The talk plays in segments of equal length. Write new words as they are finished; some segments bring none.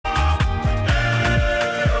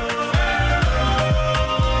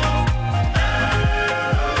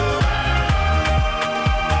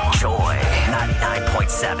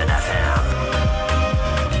FM.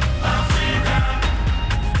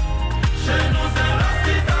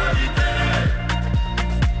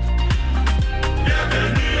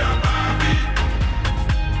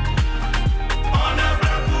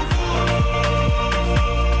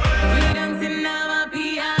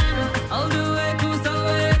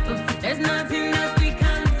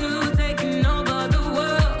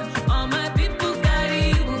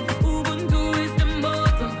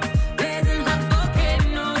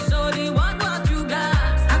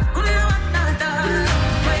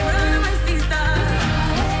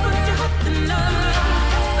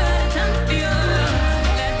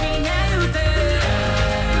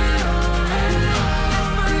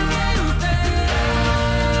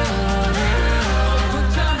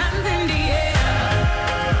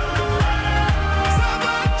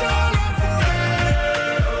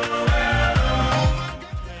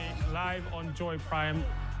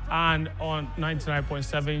 And on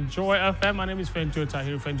 99.7 Joy FM. My name is Fenjo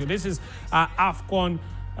Tahiru Fenjo. This is our AFCON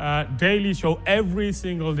daily show every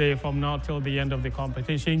single day from now till the end of the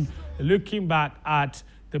competition, looking back at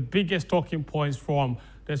the biggest talking points from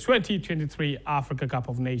the 2023 Africa Cup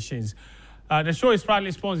of Nations. The show is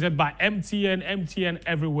proudly sponsored by MTN. MTN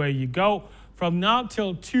everywhere you go. From now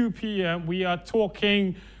till 2 p.m., we are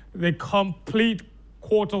talking the complete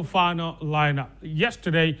quarterfinal lineup.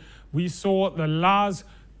 Yesterday, we saw the last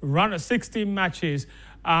run of 16 matches,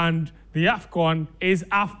 and the AFCON is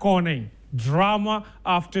AFCONing. Drama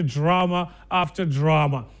after drama after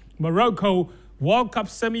drama. Morocco, World Cup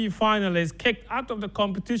semi-finalists, kicked out of the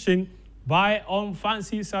competition by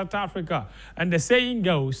unfancy South Africa. And the saying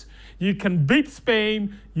goes, you can beat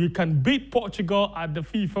Spain, you can beat Portugal at the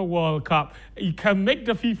FIFA World Cup, you can make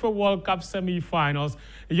the FIFA World Cup semi-finals,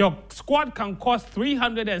 your squad can cost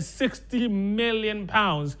 £360 million,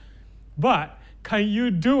 but can you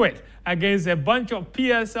do it against a bunch of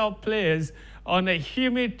PSL players on a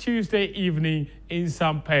humid Tuesday evening in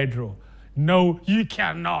San Pedro? No, you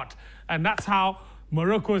cannot. And that's how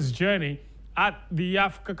Morocco's journey at the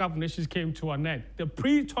Africa Cup of Nations came to an end. The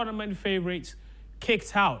pre-tournament favorites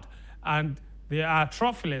kicked out, and they are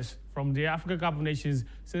trophyless from the Africa Cup of Nations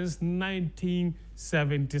since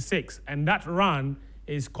 1976. And that run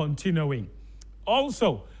is continuing.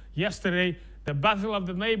 Also, yesterday, the Battle of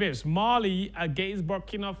the Neighbors, Mali against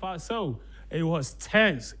Burkina Faso. It was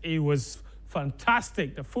tense. It was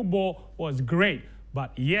fantastic. The football was great.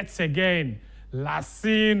 But yet again,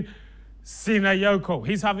 Lassine Sinayoko,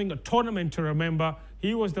 he's having a tournament to remember.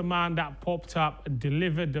 He was the man that popped up and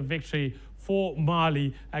delivered the victory for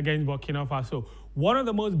Mali against Burkina Faso. One of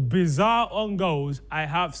the most bizarre own goals I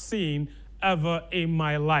have seen ever in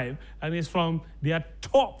my life. And it's from their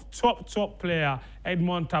top player,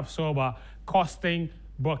 Edmond Tapsoba, costing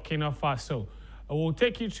Burkina Faso. I will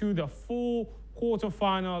take you through the full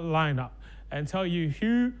quarterfinal lineup and tell you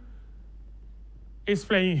who is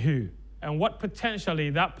playing who and what potentially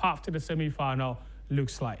that path to the semi-final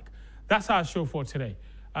looks like. That's our show for today.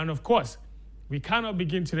 And of course, we cannot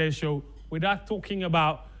begin today's show without talking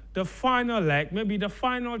about the final leg, maybe the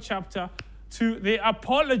final chapter to the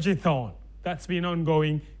apology-thon that's been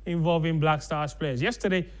ongoing involving Black Stars players.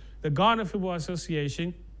 Yesterday, the Ghana Football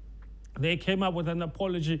Association, they came up with an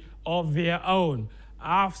apology of their own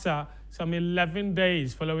after some 11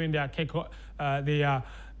 days following their exit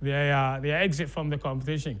from the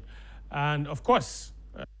competition. And of course,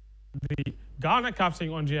 the Ghana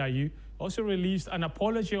captain, Andre Ayew, also released an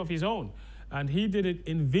apology of his own. And he did it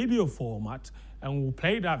in video format, and we'll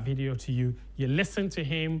play that video to you. You listen to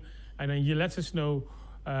him, and then you let us know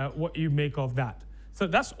what you make of that. So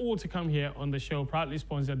that's all to come here on the show, proudly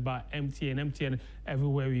sponsored by MTN. MTN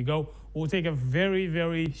everywhere we go. We'll take a very,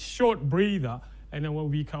 very short breather, and then when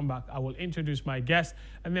we come back, I will introduce my guest,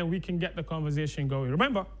 and then we can get the conversation going.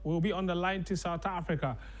 Remember, we'll be on the line to South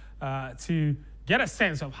Africa to get a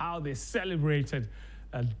sense of how they celebrated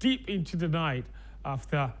deep into the night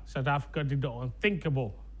after South Africa did the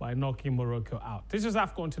unthinkable by knocking Morocco out. This is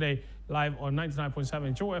AFCON Today, live on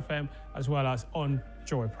 99.7 Joy FM, as well as on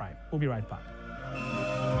Joy Prime. We'll be right back.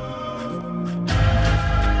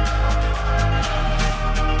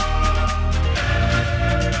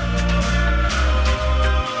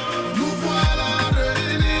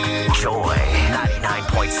 Joy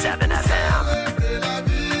 99.7 FM.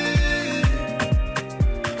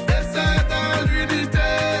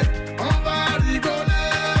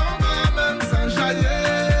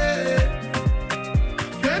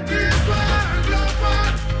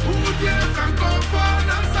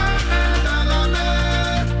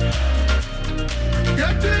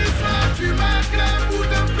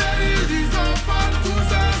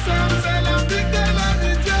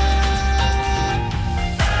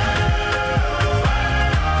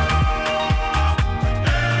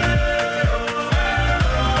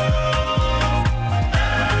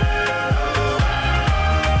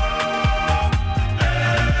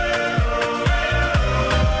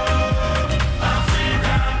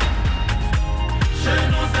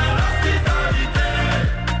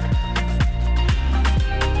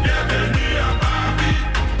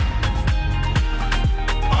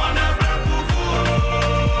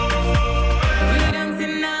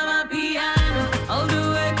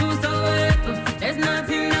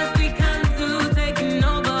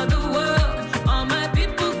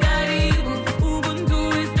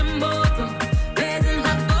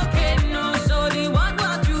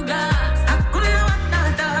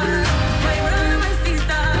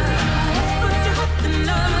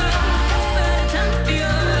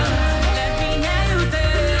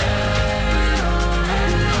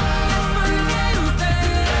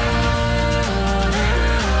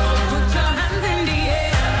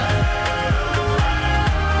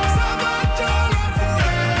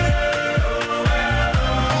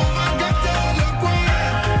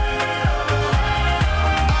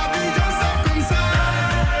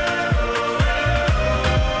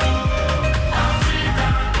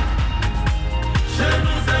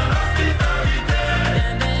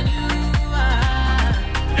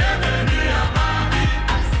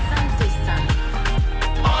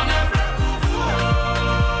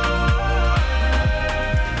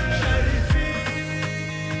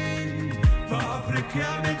 افريقيا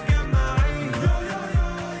متجمعين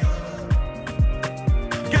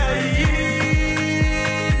جايين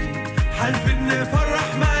حالفين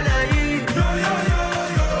نفرح ملايين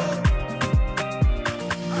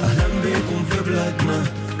اهلا بيكم في بلادنا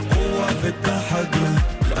قوة في اتحادنا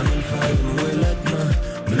الامل في عين ولادنا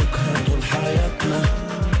ملكها طول حياتنا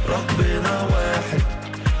ربنا واحد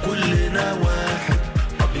كلنا واحد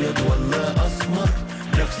ابيض ولا اسمر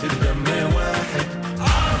نفس الدم واحد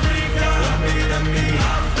افريكا دمي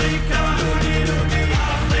افريكا لوني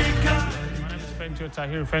افريكا. My name is Fentu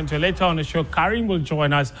Tahir Fentu. Later on the show, Karim will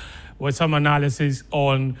join us with some analysis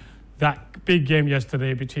on that big game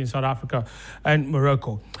yesterday between South Africa and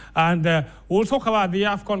Morocco. And we'll talk about the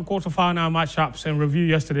AFCON quarterfinal matchups and review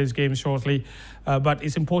yesterday's game shortly. But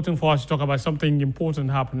it's important for us to talk about something important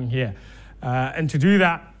happening here. And to do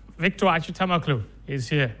that, Victor Achutamaklu is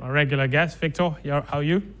here, my regular guest. Victor, how are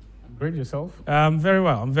you? Great, yourself? I'm very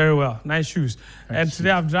well. Nice shoes. And today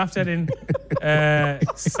I've drafted in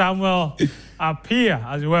Samuel Apia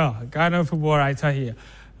as well, Ghana football writer here,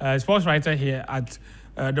 sports writer here at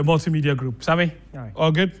the Multimedia Group. Sammy, Aye.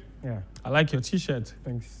 all good? Yeah. I like your T-shirt.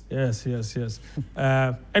 Thanks. Yes.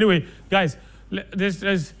 Anyway, guys, there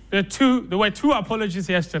were two apologies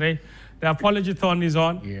yesterday. The apology-thon is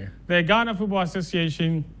on. Yeah. The Ghana Football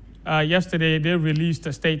Association yesterday, they released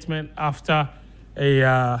a statement after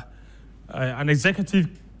an executive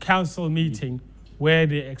council meeting where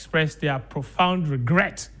they expressed their profound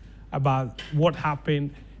regret about what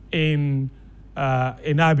happened in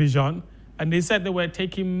Abidjan. And they said they were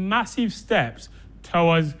taking massive steps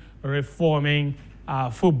towards reforming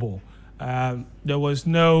football. There was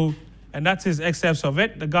no, and that is excerpts of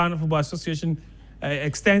it. The Ghana Football Association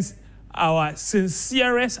extends our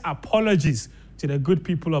sincerest apologies to the good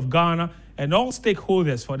people of Ghana and all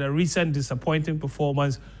stakeholders for the recent disappointing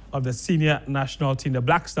performance of the senior national team, the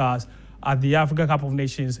Black Stars, at the Africa Cup of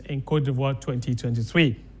Nations in Côte d'Ivoire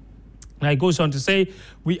 2023. Now, it goes on to say,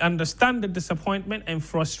 we understand the disappointment and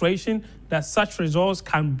frustration that such results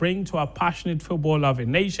can bring to a passionate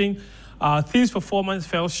football-loving nation. Our team's performance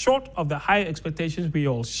fell short of the high expectations we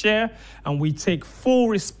all share, and we take full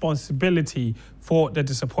responsibility for the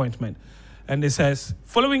disappointment. And it says,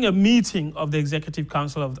 following a meeting of the Executive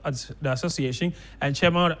Council of the Association and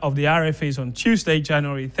Chairman of the RFAs on Tuesday,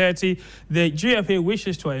 January 30, the GFA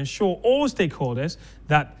wishes to ensure all stakeholders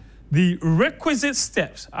that the requisite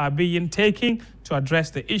steps are being taken to address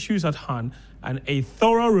the issues at hand, and a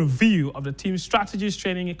thorough review of the team's strategies,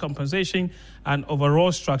 training, and compensation, and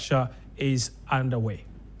overall structure is underway.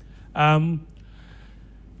 I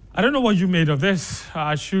don't know what you made of this.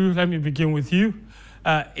 Shu, let me begin with you.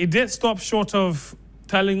 It did stop short of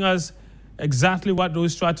telling us exactly what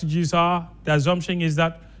those strategies are. The assumption is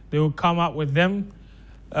that they will come up with them.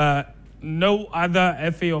 No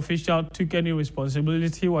other FA official took any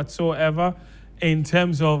responsibility whatsoever in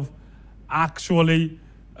terms of actually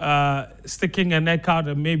sticking a neck out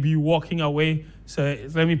and maybe walking away. So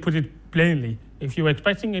let me put it plainly. If you were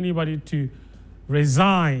expecting anybody to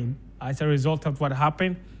resign as a result of what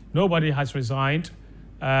happened, nobody has resigned.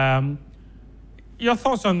 Your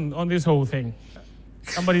thoughts on this whole thing?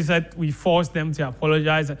 Somebody said we forced them to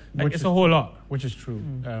apologize. It's a whole lot. Which is true.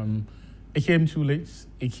 It came too late.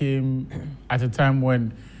 It came at a time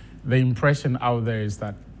when the impression out there is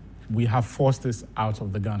that we have forced this out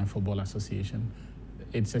of the Ghana Football Association.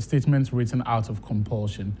 It's a statement written out of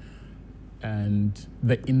compulsion. And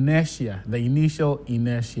the initial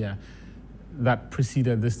inertia that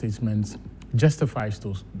preceded this statement justifies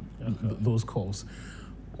those calls.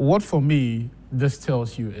 What for me this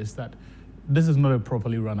tells you is that this is not a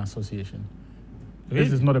properly run association. Really?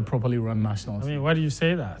 This is not a properly run national team. I mean, why do you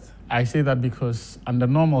say that? I say that because under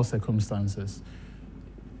normal circumstances,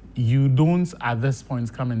 you don't at this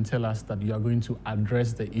point come and tell us that you are going to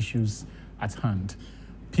address the issues at hand.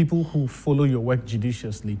 People who follow your work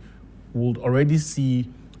judiciously would already see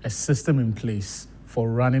a system in place for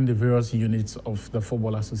running the various units of the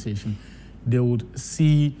Football Association. They would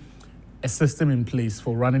see a system in place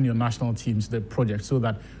for running your national teams, the project, so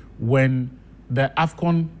that when the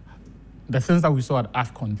AFCON, the things that we saw at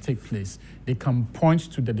AFCON take place, they can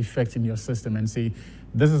point to the defect in your system and say,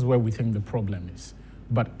 this is where we think the problem is.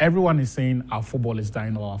 But everyone is saying our football is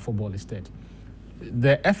dying or our football is dead.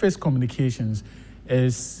 The FA's communications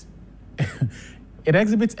is, it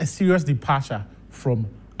exhibits a serious departure from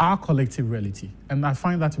our collective reality. And I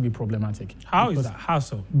find that to be problematic. How is that? How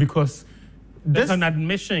so? Because There's an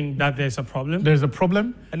admission that there's a problem. There's a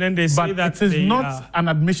problem. And then they say but that it is not an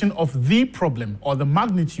admission of the problem or the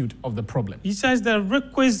magnitude of the problem. He says the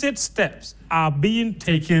requisite steps are being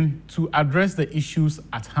taken to address the issues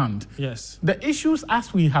at hand. Yes. The issues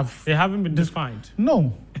as we have... They haven't been defined.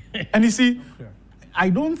 No. And you see,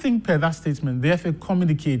 I don't think per that statement, the FA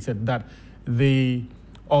communicated that the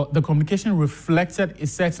communication reflected a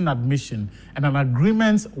certain admission and an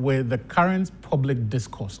agreement with the current public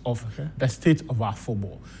discourse of the state of our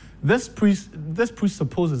football. This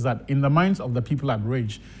presupposes that in the minds of the people at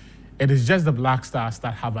Rage, it is just the Black Stars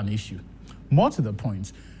that have an issue. More to the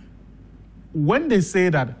point, when they say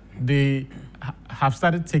that they have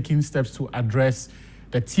started taking steps to address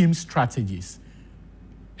the team strategies,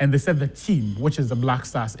 and they said the team, which is the Black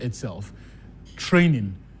Stars itself,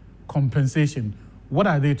 training, compensation, what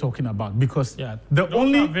are they talking about? Because the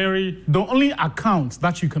only account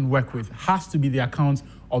that you can work with has to be the account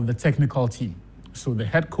of the technical team. So the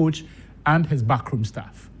head coach and his backroom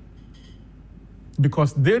staff.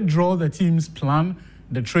 Because they draw the team's plan,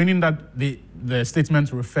 the training that the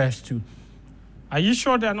statement refers to. Are you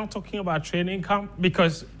sure they're not talking about training camp?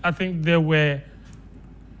 Because I think there were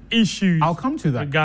issues. I'll come to that.